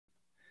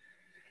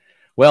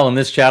Well, in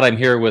this chat, I'm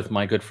here with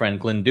my good friend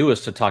Glyn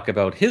to talk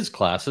about his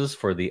classes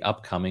for the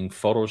upcoming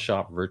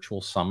Photoshop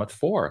Virtual Summit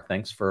 4.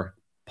 Thanks for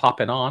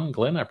popping on,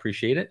 Glyn. I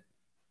appreciate it.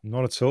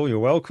 Not at all. You're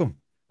welcome.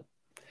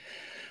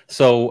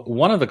 So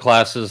one of the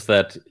classes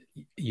that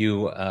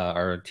you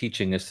are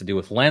teaching is to do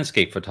with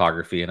landscape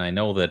photography. And I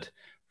know that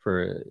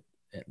for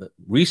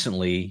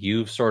recently,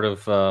 you've sort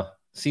of,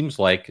 seems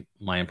like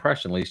my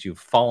impression, at least, you've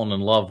fallen in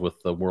love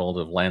with the world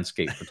of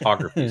landscape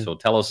photography. So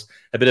tell us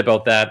a bit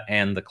about that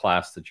and the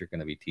class that you're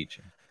going to be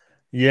teaching.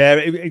 Yeah,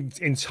 it's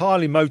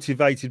entirely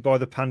motivated by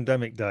the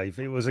pandemic, Dave.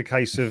 It was a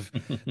case of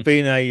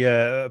being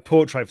a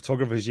portrait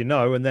photographer, as you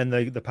know, and then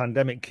the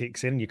pandemic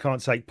kicks in. You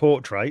can't take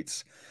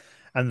portraits.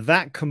 And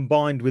that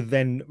combined with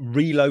then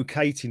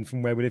relocating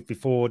from where we lived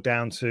before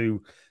down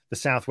to the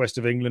southwest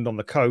of England on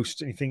the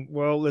coast. And you think,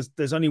 well,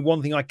 there's only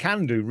one thing I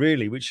can do,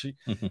 really, which,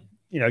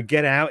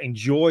 get out,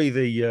 enjoy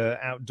the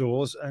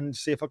outdoors and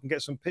see if I can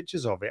get some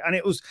pictures of it. And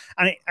it was,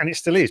 and it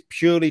still is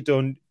purely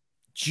done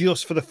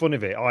just for the fun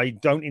of it. I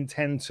don't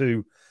intend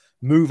to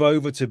move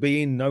over to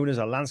being known as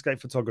a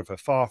landscape photographer.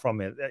 Far from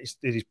it.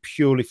 It is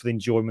purely for the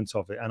enjoyment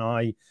of it. And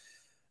I,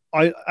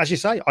 as you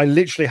say, I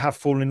literally have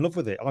fallen in love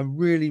with it. I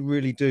really,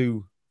 really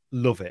do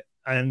love it.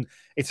 And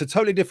it's a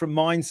totally different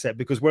mindset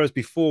because whereas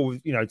before,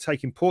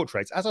 taking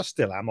portraits, as I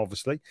still am,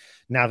 obviously,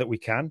 now that we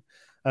can,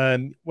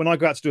 when I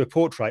go out to do a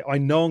portrait, I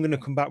know I'm going to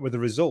come back with a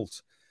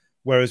result.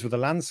 Whereas with a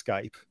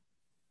landscape,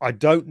 I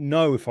don't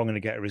know if I'm going to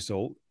get a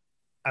result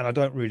and I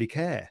don't really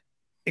care.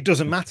 It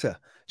doesn't matter.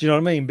 Do you know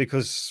what I mean?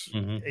 Because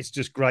it's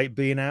just great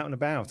being out and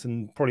about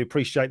and probably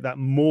appreciate that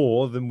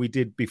more than we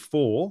did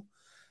before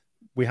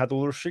we had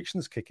all the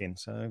restrictions kick in.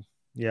 So,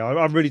 yeah,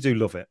 I really do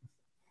love it.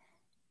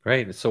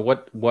 Great. So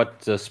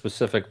what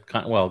specific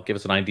kind, well, give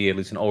us an idea, at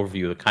least an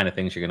overview of the kind of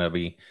things you're going to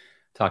be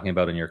talking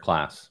about in your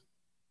class.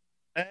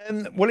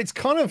 Well, it's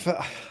kind of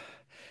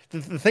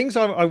the things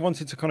I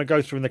wanted to kind of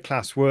go through in the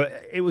class were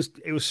it was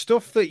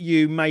stuff that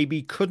you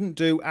maybe couldn't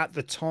do at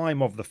the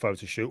time of the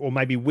photo shoot or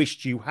maybe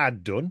wished you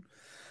had done.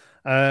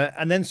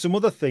 And then some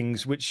other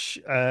things which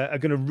are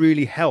going to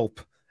really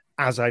help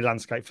as a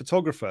landscape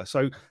photographer.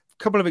 So a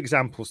couple of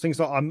examples, things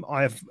like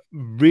I have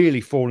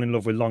really fallen in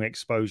love with long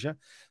exposure.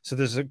 So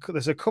there's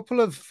a couple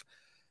of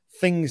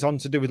things on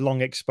to do with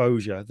long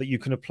exposure that you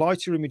can apply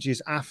to your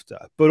images after,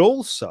 but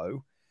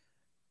also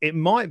it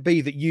might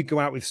be that you go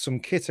out with some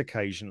kit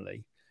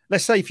occasionally.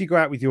 Let's say if you go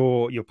out with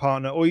your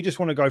partner or you just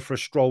want to go for a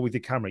stroll with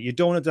your camera, you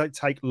don't want to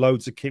take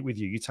loads of kit with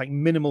you. You take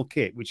minimal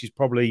kit, which is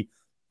probably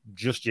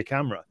just your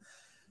camera.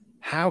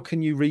 How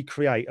can you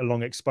recreate a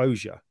long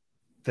exposure?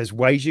 There's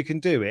ways you can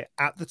do it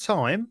at the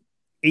time,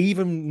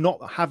 even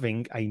not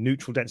having a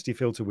neutral density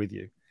filter with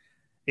you.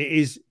 It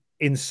is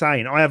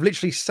insane. I have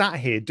literally sat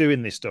here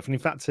doing this stuff. And in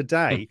fact,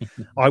 today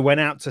I went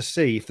out to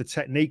see if the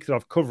technique that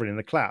I've covered in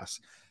the class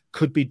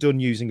could be done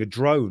using a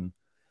drone.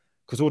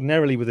 Because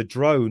ordinarily with a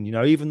drone,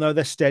 even though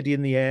they're steady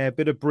in the air, a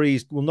bit of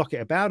breeze will knock it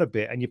about a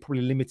bit. And you're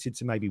probably limited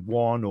to maybe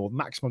 1 or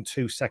maximum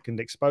 2-second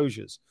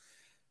exposures.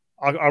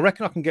 I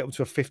reckon I can get up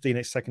to a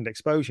 15-second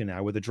exposure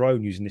now with a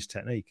drone using this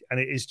technique. And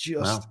it is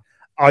just,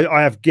 wow.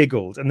 I have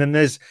giggled. And then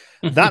there's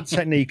that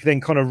technique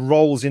then kind of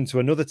rolls into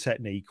another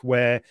technique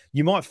where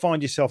you might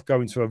find yourself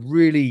going to a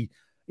really,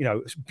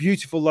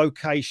 beautiful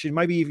location.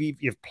 Maybe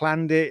you've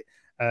planned it,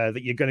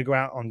 that you're going to go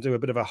out and do a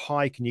bit of a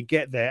hike and you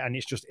get there and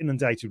it's just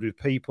inundated with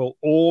people.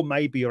 Or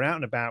maybe you're out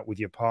and about with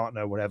your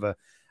partner or whatever,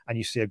 and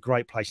you see a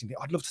great place and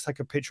think, I'd love to take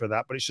a picture of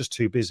that, but it's just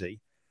too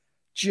busy.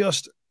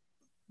 Just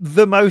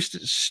the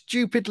most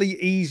stupidly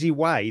easy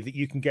way that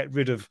you can get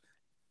rid of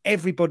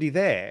everybody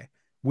there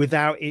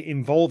without it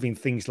involving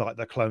things like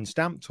the clone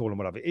stamp tool and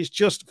whatever. It's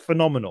just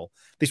phenomenal.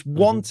 This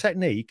one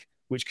technique,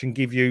 which can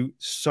give you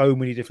so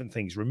many different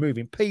things,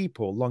 removing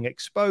people, long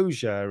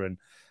exposure, and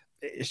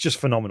it's just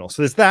phenomenal.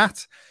 So there's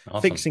that,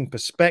 fixing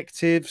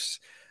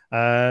perspectives,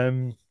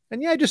 and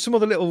yeah, just some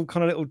other little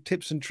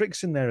tips and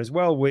tricks in there as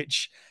well,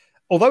 which,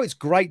 although it's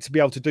great to be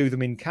able to do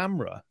them in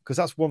camera, because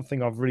that's one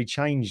thing I've really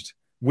changed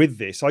with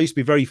this. I used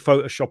to be very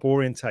Photoshop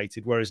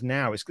orientated, whereas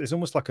now it's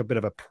almost like a bit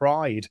of a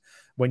pride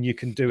when you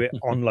can do it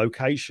on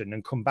location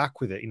and come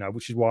back with it,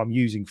 which is why I'm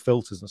using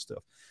filters and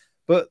stuff.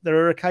 But there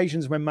are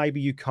occasions when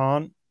maybe you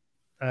can't.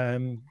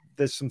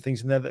 There's some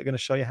things in there that are going to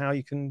show you how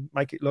you can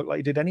make it look like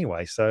you did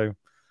anyway. So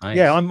nice.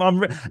 Yeah,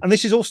 and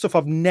this is all stuff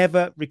I've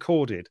never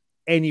recorded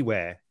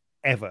anywhere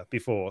ever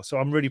before. So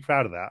I'm really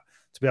proud of that,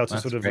 to be able to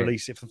sort of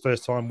release it for the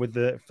first time for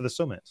the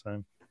summit.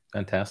 So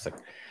fantastic.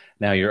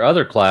 Now, your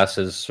other class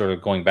is sort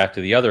of going back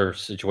to the other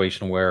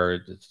situation where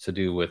it's to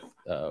do with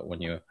when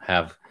you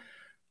have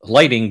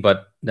lighting,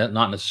 but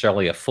not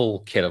necessarily a full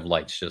kit of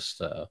lights,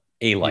 just a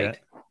light.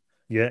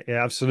 Yeah,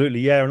 absolutely.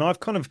 Yeah, and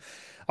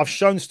I've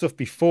shown stuff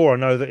before. I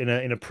know that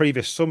in a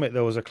previous summit,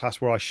 there was a class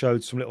where I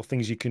showed some little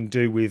things you can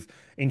do with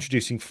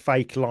introducing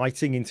fake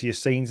lighting into your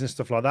scenes and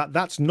stuff like that.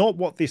 That's not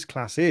what this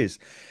class is.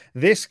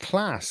 This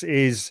class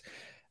is...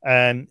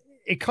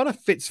 it kind of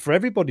fits for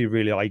everybody,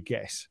 really, I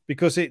guess,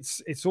 because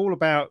it's all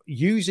about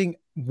using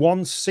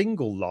one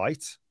single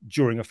light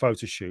during a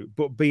photo shoot,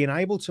 but being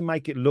able to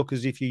make it look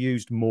as if you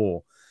used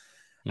more.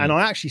 And Mm.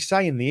 I actually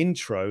say in the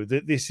intro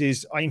that this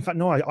is, in fact,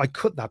 no, I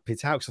cut that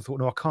bit out because I thought,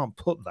 no, I can't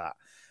put that.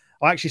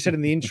 I actually said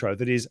in the intro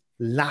that it is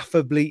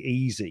laughably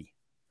easy.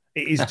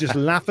 It is just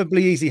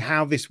laughably easy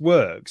how this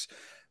works,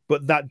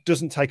 but that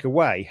doesn't take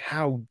away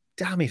how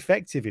damn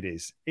effective it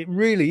is. It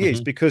really is,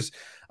 Hmm. because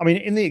I mean,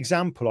 in the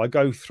example, I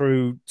go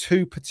through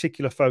two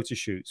particular photo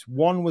shoots.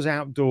 One was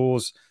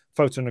outdoors,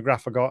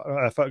 photographing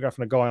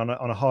a guy on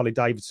a Harley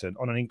Davidson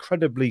on an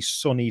incredibly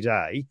sunny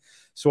day.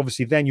 So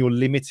obviously, then you're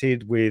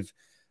limited with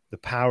the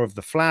power of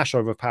the flash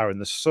overpowering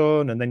the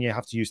sun, and then you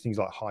have to use things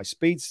like high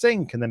speed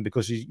sync, and then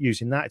because you're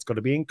using that, it's got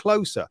to be in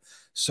closer.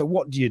 So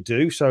what do you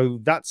do? So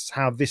that's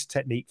how this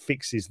technique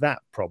fixes that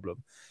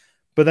problem.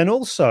 But then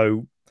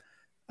also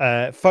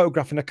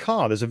photographing a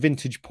car. There's a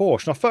vintage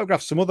Porsche, and I've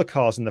photographed some other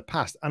cars in the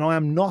past, and I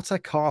am not a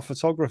car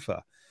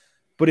photographer,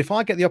 but if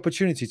I get the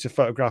opportunity to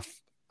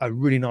photograph a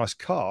really nice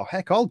car,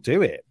 heck, I'll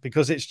do it,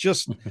 because it's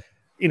just,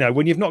 you know,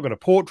 when you've not got a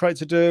portrait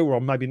to do, or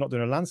maybe not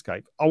doing a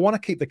landscape, I want to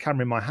keep the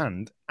camera in my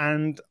hand.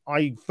 And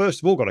I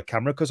first of all got a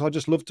camera because I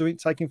just love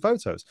taking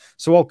photos.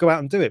 So I'll go out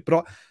and do it.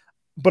 But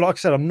like I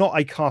said, I'm not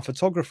a car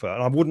photographer,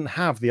 and I wouldn't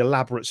have the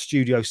elaborate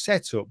studio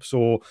setups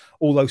or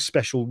all those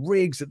special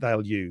rigs that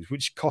they'll use,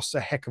 which costs a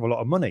heck of a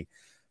lot of money.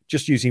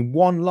 Just using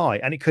one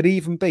light, and it could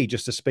even be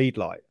just a speed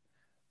light.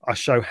 I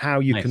show how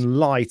you Nice. can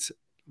light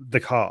the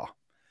car.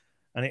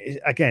 And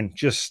again,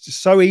 just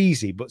so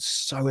easy, but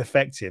so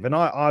effective. And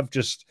I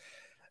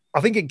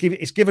think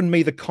it's given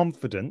me the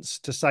confidence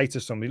to say to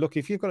somebody, look,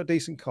 if you've got a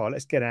decent car,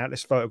 let's get out,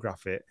 let's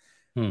photograph it.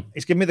 Hmm.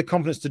 It's given me the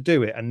confidence to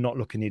do it and not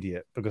look an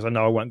idiot, because I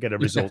know I won't get a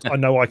result. I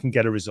know I can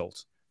get a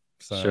result.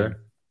 So Sure.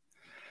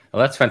 Well,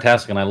 that's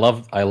fantastic, and I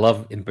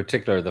love in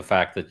particular the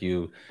fact that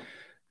you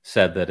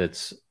said that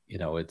it's, you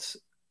know, it's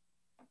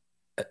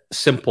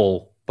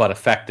simple but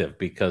effective,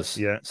 because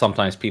yeah,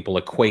 sometimes people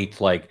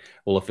equate, like,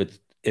 well,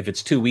 if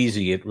it's too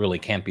easy, it really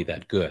can't be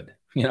that good.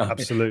 You know,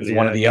 it's absolutely.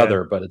 one or Yeah, the yeah.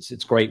 other, but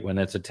it's great when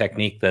it's a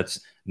technique that's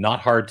not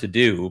hard to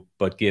do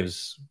but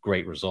gives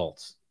great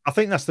results. I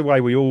think that's the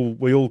way we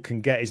all can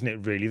get, isn't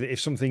it? Really, that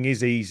if something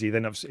is easy,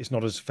 then it's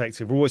not as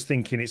effective. We're always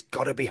thinking it's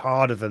got to be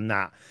harder than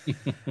that,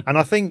 and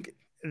I think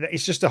that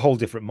it's just a whole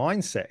different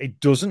mindset. It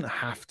doesn't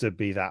have to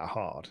be that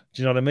hard.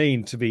 Do you know what I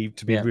mean? To be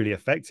Yeah. really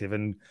effective,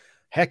 and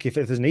heck, if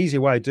there's an easier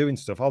way of doing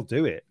stuff, I'll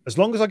do it as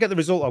long as I get the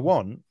result I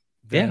want.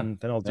 Yeah.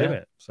 Then I'll do Yeah.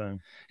 it. So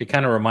It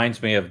kind of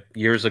reminds me of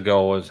years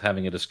ago. I was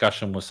having a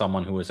discussion with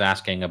someone who was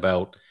asking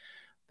about,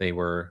 they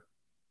were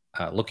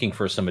looking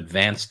for some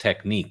advanced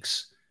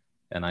techniques.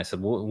 And I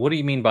said, well, what do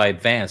you mean by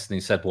advanced? And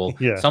he said, well,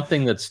 yeah,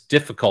 something that's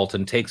difficult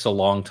and takes a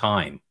long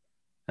time.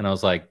 And I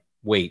was like,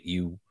 wait,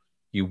 you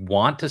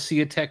want to see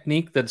a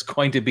technique that's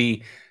going to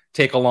be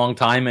take a long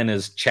time and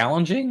is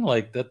challenging?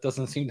 Like, that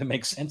doesn't seem to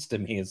make sense to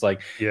me. It's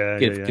like, yeah,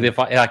 yeah,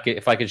 yeah,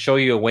 if I could show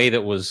you a way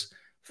that was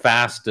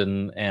fast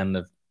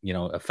and you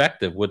know,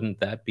 effective, wouldn't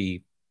that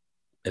be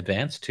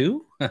advanced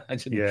too? yeah. I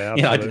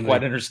didn't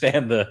quite Absolutely.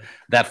 understand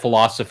that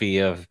philosophy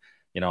of,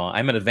 you know,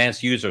 I'm an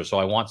advanced user, so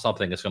I want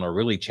something that's going to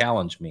really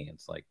challenge me.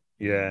 It's like,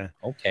 Yeah.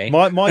 okay.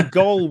 My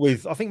goal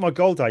with I think my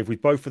goal, Dave,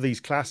 with both of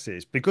these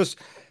classes, because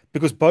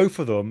both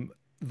of them,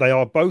 they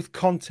are both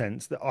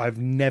contents that I've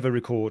never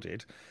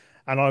recorded.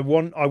 And I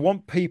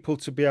want people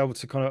to be able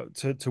to kind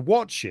of to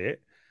watch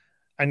it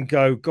and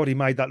go, God, he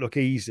made that look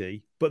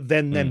easy, but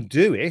then Hmm. them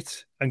do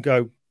it and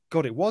go,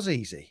 God, it was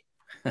easy.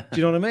 Do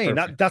you know what I mean?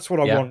 Perfect. That's what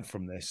I Yeah. want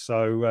from this.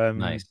 So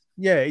Nice.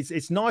 yeah,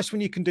 it's nice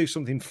when you can do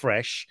something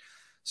fresh,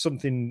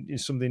 something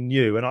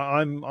new. And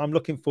I'm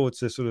looking forward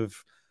to sort of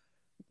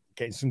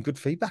getting some good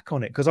feedback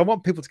on it, because I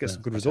want people to get Yeah,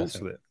 some good results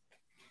fantastic. with it.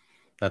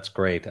 That's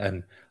great.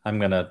 And I'm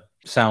going to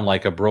sound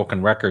like a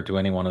broken record to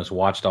anyone who's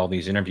watched all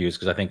these interviews,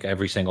 because I think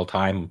every single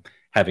time,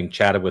 having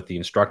chatted with the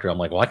instructor, I'm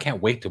like, well, I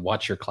can't wait to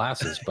watch your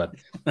classes. But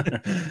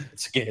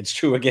it's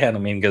true again. I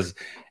mean, because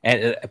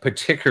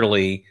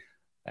particularly,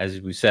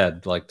 as we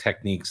said, like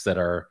techniques that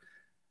are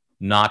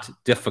not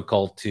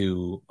difficult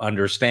to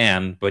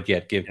understand, but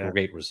yet give Yeah,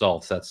 great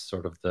results. That's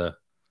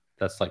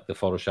like the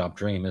Photoshop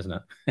dream, isn't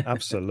it?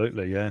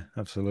 absolutely. Yeah,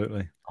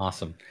 absolutely.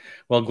 Awesome.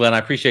 Well, Glenn, I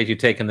appreciate you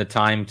taking the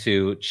time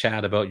to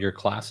chat about your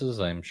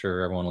classes. I'm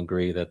sure everyone will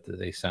agree that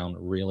they sound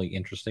really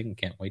interesting.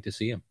 Can't wait to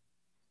see them.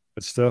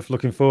 Good stuff.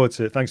 Looking forward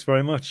to it. Thanks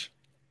very much.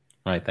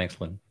 All right. Thanks,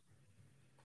 Glenn.